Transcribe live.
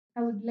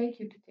I would like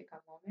you to take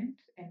a moment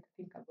and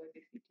think about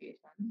the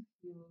situation.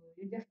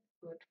 You just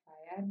got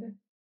fired,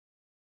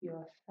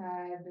 you're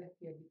sad,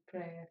 you're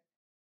depressed,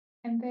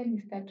 and then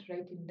you start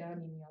writing down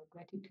in your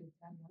gratitude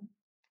journal.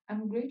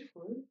 I'm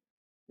grateful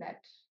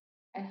that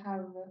I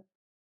have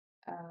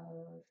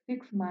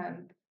 6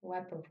 months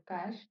worth of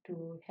cash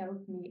to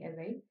help me as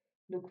I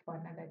look for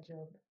another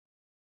job.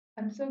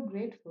 I'm so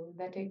grateful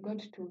that I got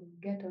to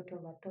get out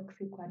of a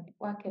toxic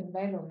work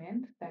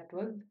environment that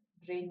was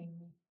draining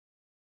me.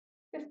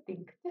 Just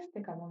think, just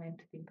take a moment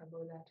to think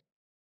about that.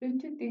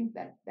 Don't you think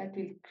that that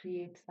will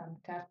create some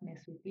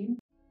toughness within?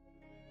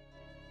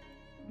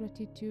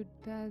 Gratitude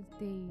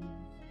Thursdays.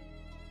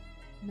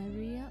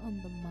 Maria on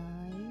the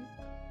mic.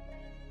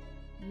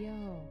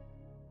 Yo,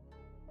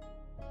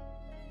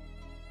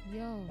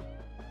 yo.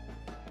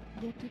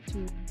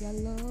 Gratitude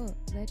galore.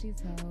 That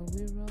is how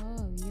we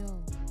roll.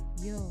 Yo,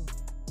 yo,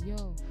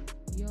 yo,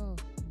 yo.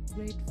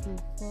 Grateful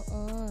for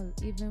all,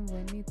 even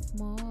when it's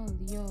small.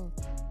 Yo,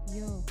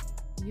 yo,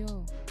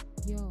 yo,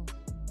 yo.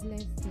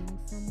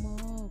 Blessings some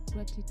more.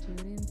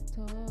 Gratitude in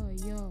store.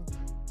 Yo,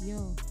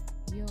 yo,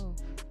 yo,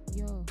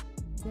 yo.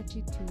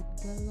 Gratitude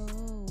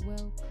galore.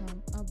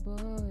 Welcome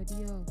aboard.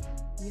 Yo,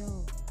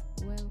 yo.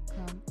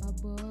 Welcome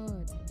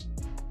aboard.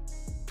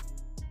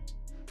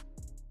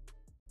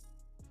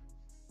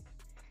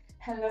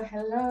 Hello,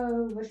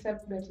 hello. What's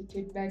up,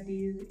 gratitude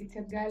buddies? It's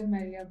your girl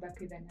Maria back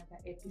with another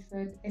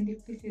episode. And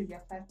if this is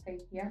your first time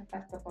here,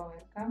 first of all,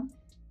 welcome.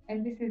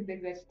 And this is the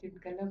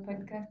Gratitude Gala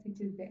podcast, which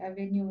is the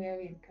avenue where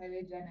we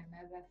encourage one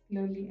another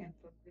slowly and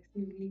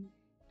progressively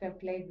to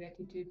apply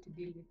gratitude to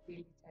deal with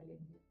daily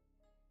challenges.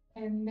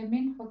 And the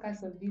main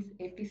focus of this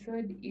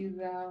episode is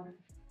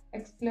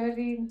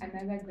exploring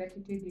another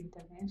gratitude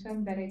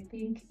intervention that I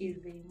think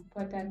is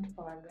important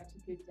for our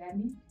gratitude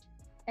journey.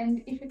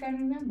 And if you can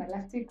remember,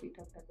 last week we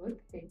talked about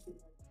thank you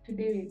notes.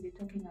 Today we'll be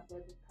talking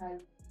about the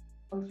pulse,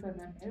 also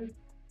known as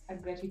a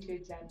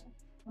gratitude journal.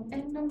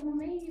 And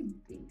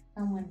maybe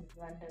someone is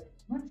wondering,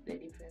 what's the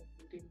difference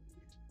between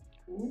these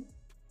two?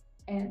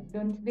 And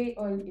don't they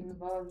all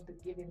involve the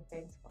giving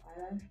thanks for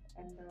others?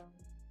 And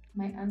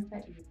my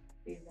answer is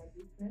there's a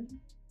difference.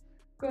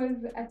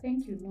 Because a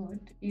thank you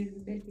note is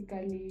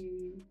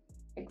basically,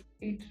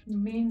 it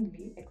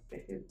mainly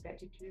expresses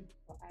gratitude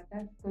for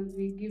others because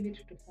we give it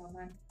to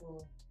someone for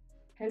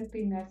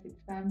helping us with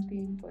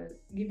something, for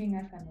giving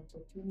us an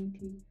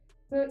opportunity.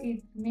 So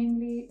it's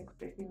mainly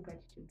expressing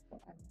gratitude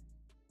for others.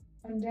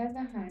 On the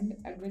other hand,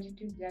 a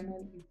gratitude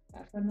journal is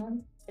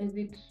personal as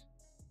it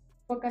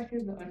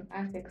focuses on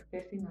us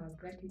expressing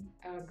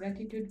our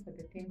gratitude for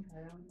the things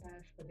around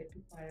us, for the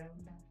people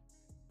around us.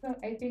 So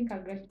I think a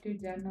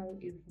gratitude journal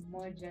is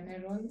more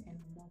general and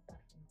more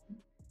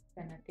personal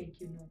than a thank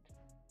you note.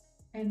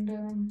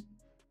 And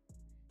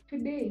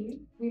today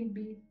we'll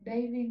be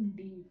diving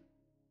deep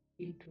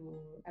into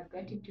a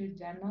gratitude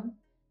journal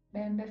by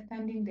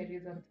understanding the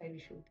reasons why we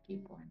should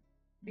keep one.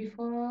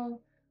 Before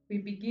we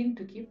begin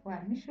to keep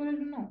one, we should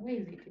know why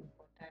is it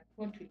important,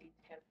 what will it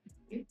help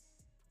me with,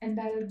 and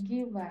I'll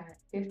give a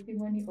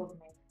testimony of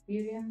my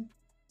experience,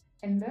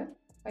 and then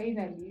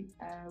finally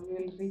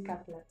we'll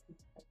recap last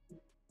week's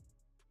practice.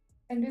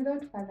 And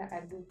without further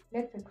ado,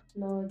 let's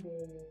explore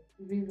the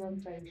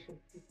reasons why we should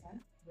keep a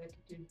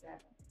gratitude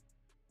journal.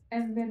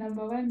 And the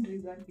number one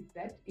reason is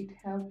that it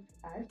helps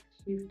us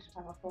shift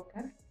our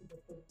focus to the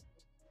positive.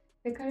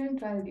 The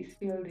current world is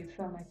filled with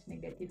so much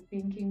negative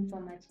thinking, so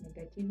much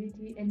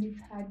negativity, and it's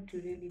hard to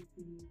really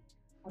see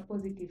a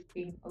positive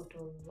thing out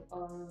of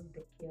all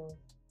the chaos.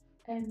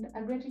 And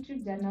a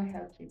gratitude journal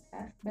helps with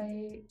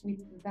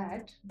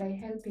that by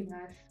helping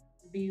us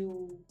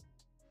view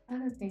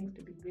other things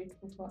to be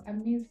grateful for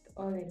amidst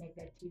all the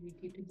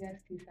negativity, to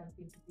just see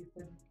something to be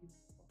positive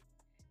for.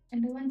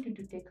 And I want you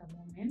to take a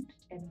moment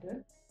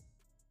and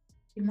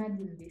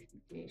imagine this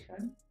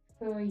situation.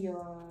 So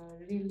you're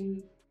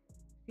really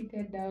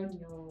seated down,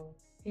 you're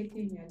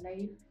hating your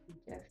life, you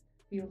just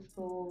feel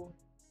so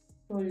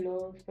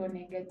low, so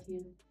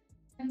negative,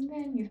 and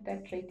then you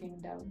start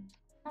writing down.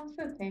 I'm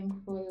so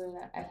thankful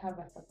I have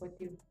a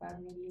supportive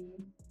family.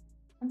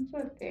 I'm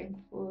so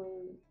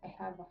thankful I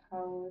have a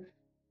house.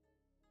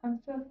 I'm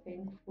so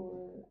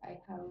thankful I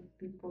have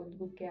people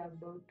who care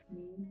about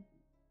me.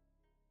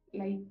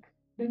 Like,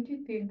 don't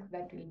you think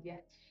that will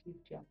just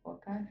shift your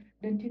focus?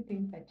 Don't you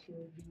think that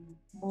you'll be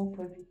more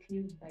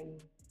positive by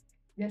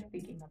just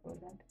thinking about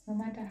that, no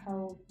matter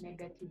how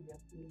negative you're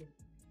feeling?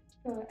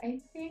 So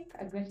I think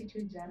a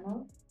gratitude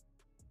journal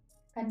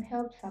can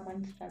help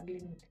someone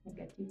struggling with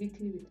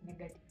negativity, with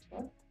negative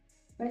thoughts,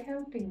 by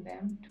helping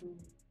them to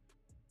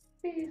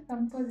see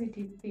some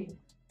positive things,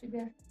 to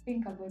just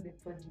think about the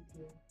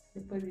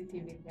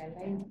positive in their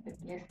lives, the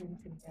blessings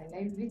in their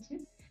lives,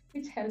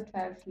 which helps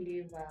us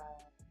live a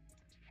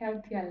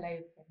healthier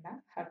life and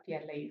a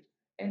happier life.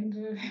 And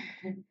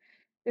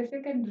the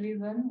second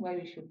reason why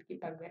we should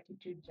keep a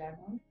gratitude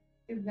journal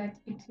is that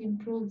it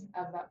improves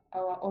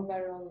our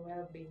overall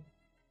well-being.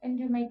 And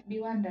you might be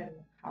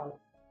wondering how.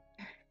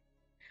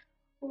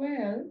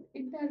 Well,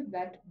 it does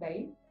that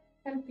by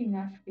helping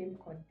us feel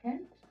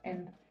content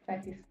and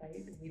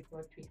satisfied with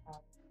what we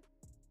have.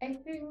 I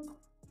think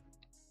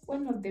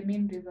one of the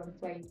main reasons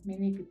why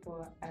many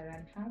people are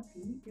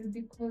unhappy is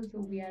because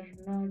we are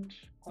not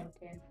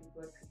content with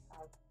what we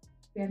have.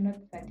 We are not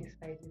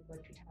satisfied with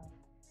what we have.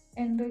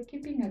 And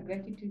keeping a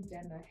gratitude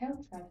journal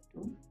helps us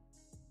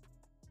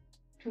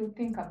to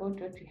think about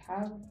what we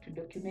have, to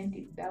document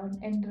it down,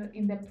 and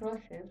in the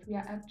process, we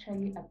are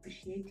actually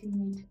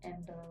appreciating it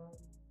and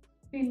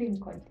feeling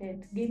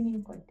content,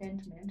 gaining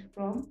contentment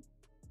from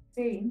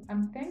saying,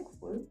 I'm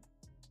thankful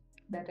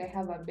that I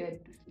have a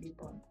bed to sleep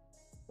on.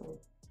 So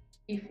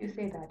if you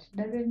say that,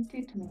 doesn't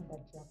it mean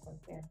that you're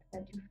content,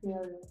 that you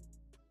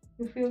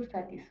feel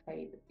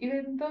satisfied,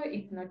 even though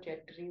it's not your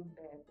dream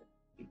bed,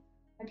 it's,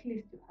 at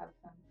least you have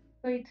something.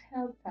 So it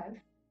helps us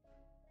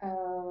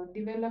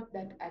develop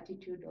that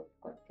attitude of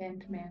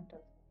contentment,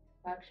 of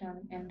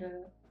satisfaction, and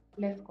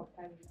less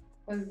comparison.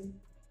 Because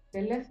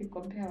the less we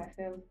compare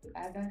ourselves to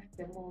others,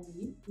 the more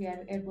we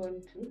are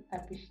able to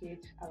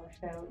appreciate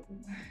ourselves.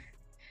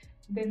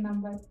 The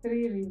number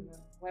three reason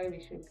why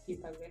we should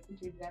keep a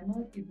gratitude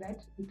journal is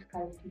that it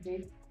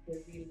cultivates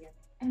resilience.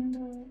 And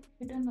if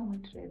you don't know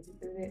what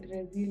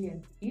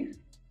resilience is,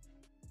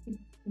 it's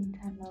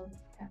internal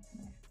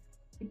toughness.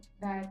 It's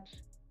that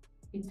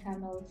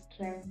internal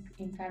strength,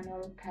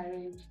 internal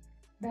courage,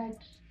 that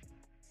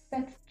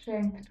that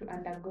strength to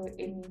undergo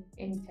any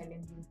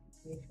challenging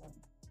situation.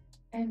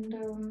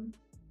 And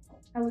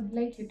I would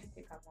like you to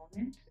take a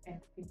moment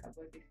and think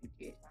about the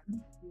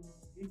situation.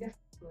 You just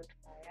got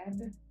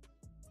fired,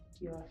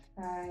 you're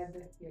sad,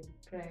 you're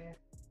depressed,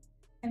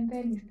 and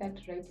then you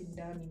start writing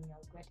down in your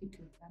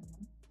gratitude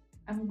journal.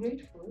 I'm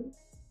grateful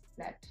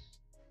that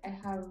I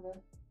have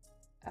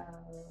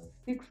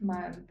 6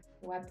 months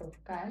worth of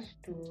cash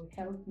to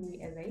help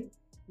me as I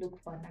look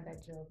for another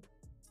job.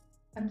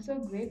 I'm so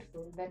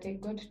grateful that I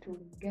got to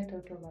get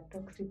out of a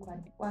toxic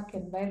work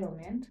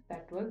environment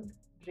that was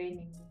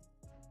draining me.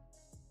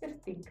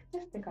 Just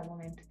take a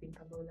moment to think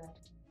about that.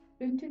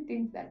 Don't you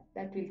think that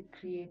that will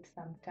create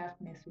some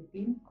toughness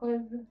within?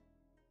 Because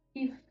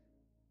if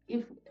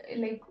if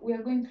like we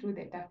are going through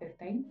the toughest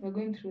time, we're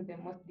going through the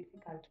most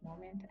difficult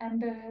moment,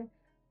 and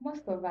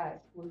most of us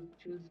will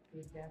choose to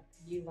just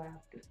give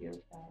up, to feel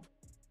sad.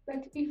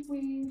 But if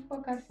we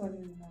focus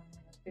on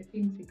the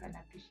things we can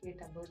appreciate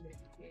about the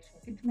situation,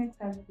 it makes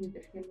us see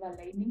the silver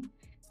lining,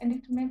 and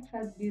it makes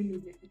us deal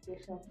with the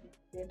situation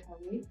in a better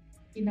way,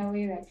 in a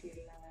way that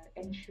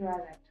will ensure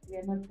that we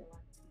are not the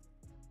ones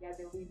we are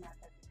the winners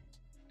at the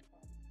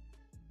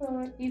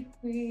end. So if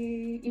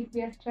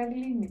we are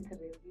struggling with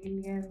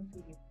resilience,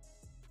 with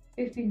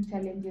facing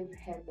challenges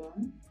head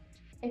on,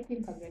 I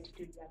think a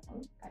gratitude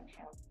journal can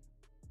help.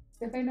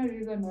 The final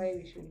reason why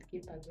we should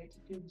keep a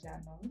gratitude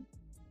journal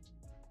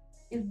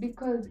is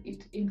because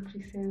it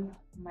increases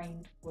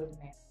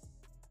mindfulness.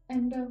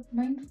 And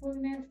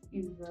mindfulness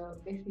is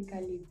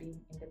basically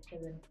being in the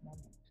present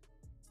moment.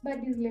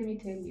 But this, let me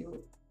tell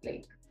you,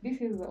 like,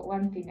 this is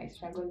one thing I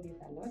struggle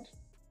with a lot.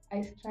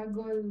 I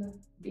struggle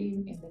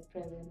being in the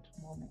present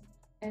moment.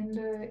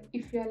 And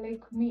if you're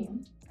like me,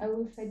 I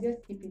will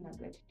suggest keeping a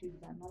gratitude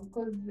journal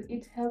because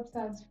it helps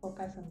us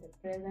focus on the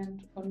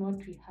present, on what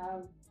we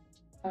have,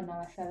 on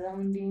our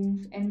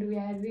surroundings, and we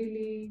are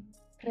really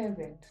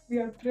present. We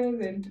are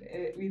present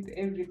with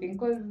everything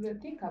because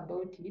think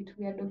about it,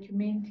 we are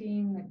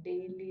documenting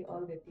daily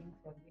all the things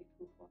we're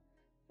grateful for.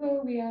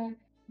 So we are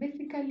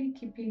basically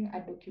keeping a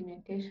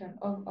documentation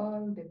of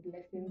all the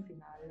blessings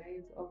in our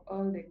lives, of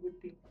all the good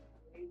things in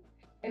our lives,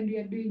 and we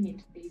are doing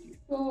it daily.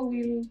 So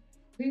we'll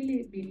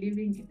really be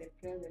living in the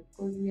present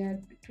because we are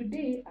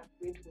today. I'm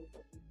grateful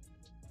for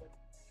this,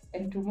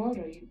 and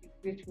tomorrow you'll be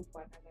grateful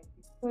for another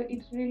thing. So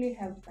it really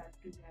helps us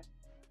to just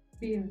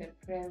be in the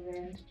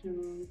present,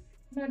 to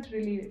not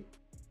really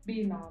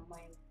be in our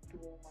minds too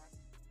much,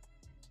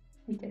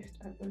 which I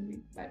struggle with.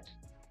 But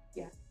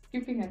yeah,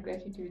 keeping a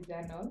gratitude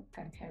journal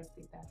can help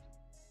with that.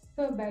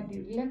 So,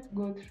 buddy, let's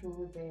go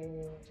through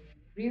the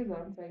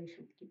reasons why you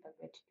should keep a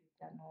gratitude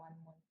journal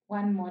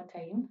one more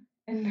time.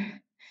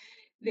 And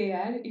they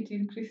are: it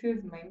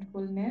increases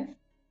mindfulness,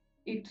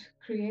 it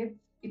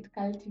it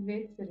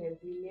cultivates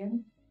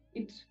resilience,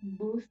 it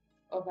boosts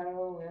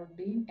overall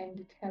well-being, and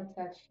it helps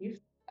us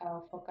shift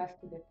our focus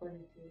to the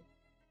positive.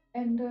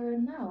 And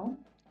now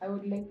I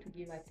would like to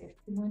give a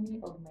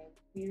testimony of my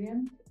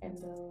experience and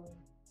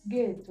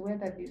gauge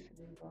whether these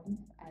reasons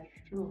are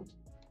true.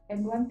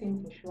 And one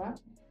thing for sure,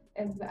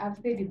 as I've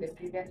said in the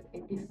previous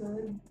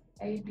episode,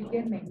 I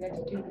began my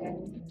gratitude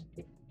journey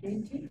in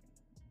 2020,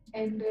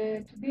 and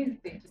today is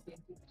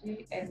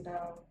 2023, and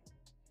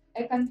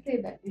I can say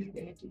that this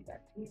benefits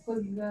us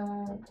because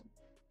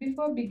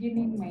before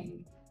beginning my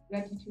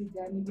gratitude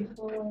journey,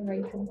 before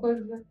writing,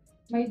 because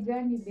my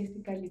journey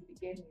basically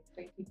began with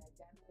writing a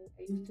journal.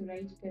 I used to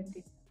write 10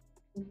 things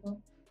I'm grateful for.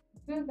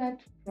 Through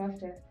that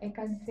process, I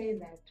can say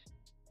that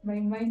my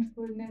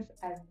mindfulness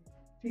has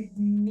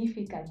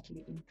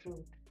significantly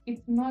improved.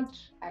 It's not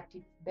at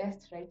its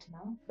best right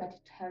now, but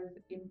it has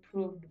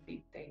improved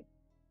big time.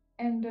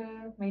 And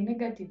my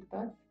negative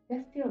thoughts,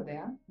 they're still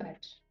there,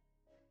 but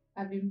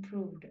I've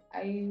improved.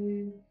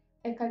 I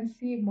I can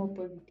see more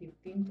positive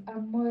things.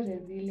 I'm more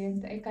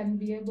resilient. I can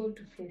be able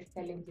to face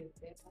challenges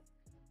better.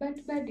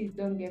 But buddies,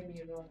 don't get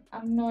me wrong.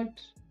 I'm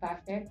not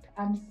perfect.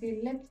 I'm still,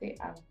 let's say,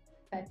 I'm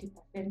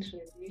 30%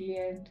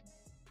 resilient,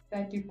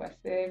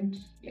 30%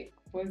 like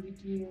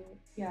positive.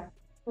 Yeah.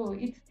 So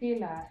it's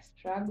still a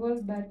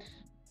struggle, but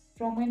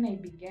from when I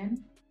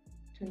began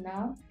to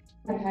now,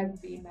 there has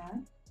been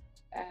a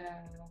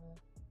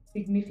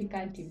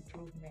significant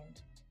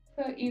improvement.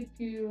 So if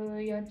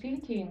you're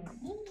thinking,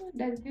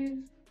 does this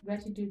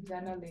gratitude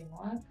journaling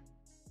work?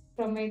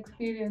 From my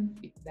experience,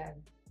 it does.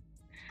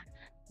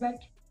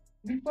 But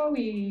before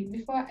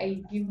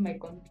I give my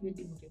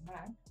concluding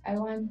remark, I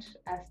want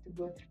us to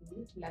go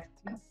through last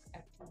week's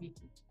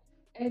activity.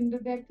 And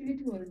the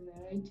activity was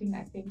writing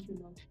a thank you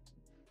note to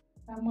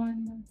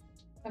someone,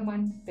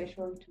 someone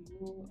special to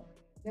you, or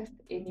just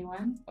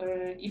anyone. Or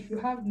if you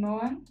have no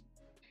one,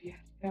 to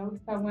yourself,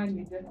 someone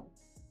you just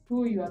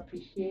who you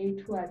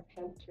appreciate, who has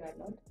helped you a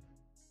lot.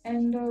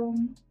 And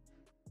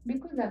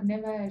because I've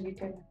never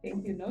written a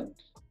thank you note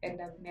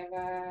and I've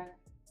never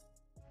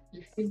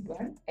received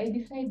one, I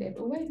decided,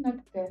 oh, why not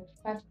the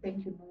first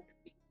thank you note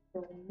be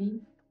from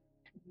me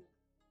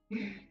to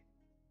me?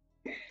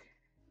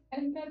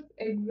 And that's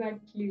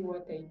exactly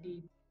what I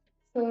did.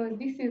 So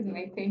this is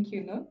my thank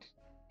you note,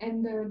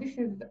 and this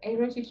is I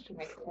wrote it to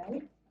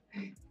myself,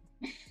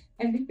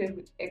 and this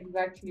is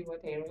exactly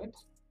what I wrote.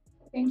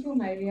 Thank you,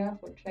 Maria,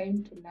 for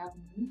trying to love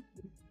me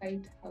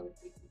despite how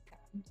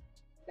difficult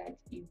that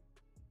is.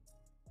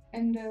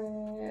 And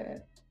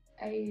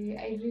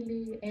I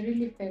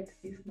really felt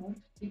this note.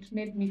 It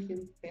made me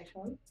feel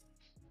special.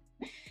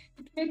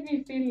 It made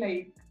me feel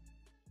like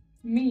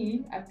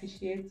me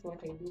appreciates what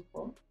I do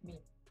for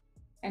me,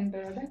 and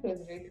that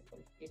was really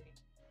fulfilling.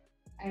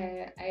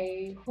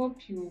 I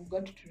hope you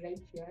got to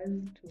write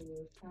yours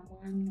to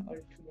someone or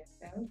to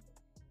yourself.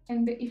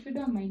 And if you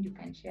don't mind, you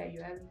can share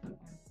yours on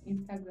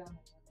Instagram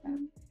or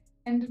WhatsApp.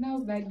 And now,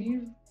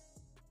 buddies,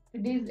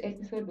 today's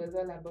episode was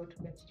all about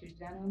gratitude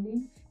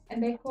journaling.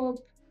 And I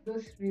hope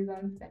those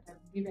reasons that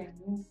I've given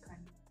you can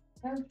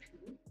help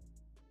you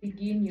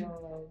begin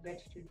your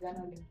gratitude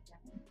journaling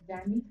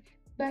journey.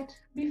 But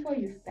before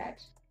you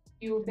start,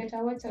 you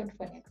better watch out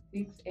for next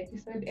week's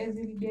episode as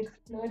we'll be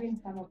exploring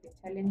some of the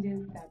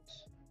challenges that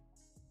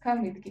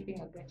come with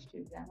keeping a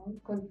gratitude journal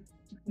because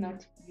it's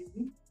not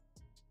easy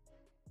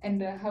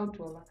and how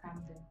to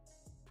overcome them.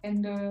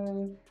 And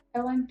I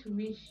want to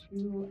wish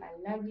you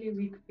a lovely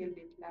week filled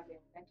with love and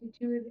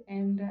gratitude.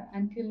 And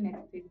until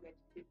next week,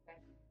 gratitude.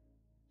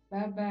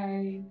 Bye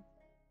bye.